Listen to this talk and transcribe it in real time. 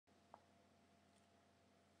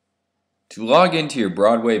To log into your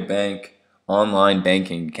Broadway Bank online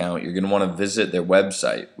banking account, you're going to want to visit their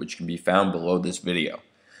website, which can be found below this video.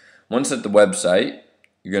 Once at the website,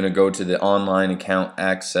 you're going to go to the online account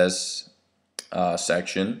access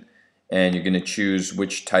section, and you're going to choose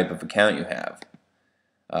which type of account you have.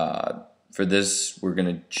 For this, we're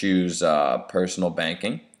going to choose personal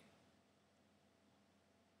banking,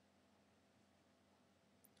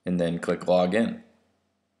 and then click login.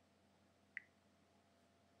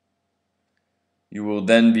 You will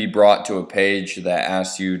then be brought to a page that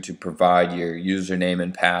asks you to provide your username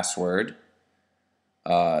and password.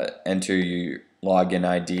 Enter your login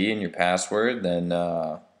ID and your password, then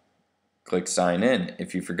click sign in.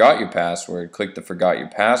 If you forgot your password, click the forgot your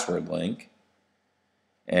password link,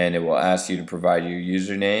 and it will ask you to provide your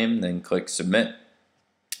username, then click submit.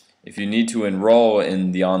 If you need to enroll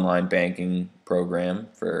in the online banking program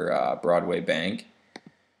for Broadway Bank,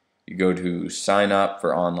 you go to sign up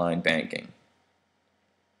for online banking.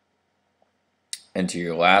 Enter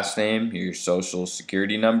your last name, your social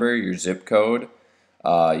security number, your zip code,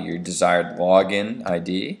 your desired login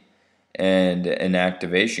ID, and an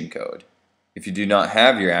activation code. If you do not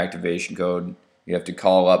have your activation code, you have to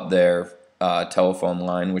call up their telephone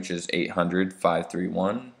line, which is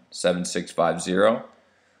 800-531-7650,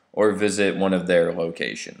 or visit one of their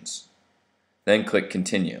locations. Then click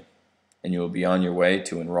continue, and you will be on your way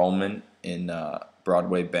to enrollment in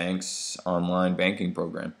Broadway Bank's online banking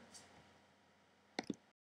program.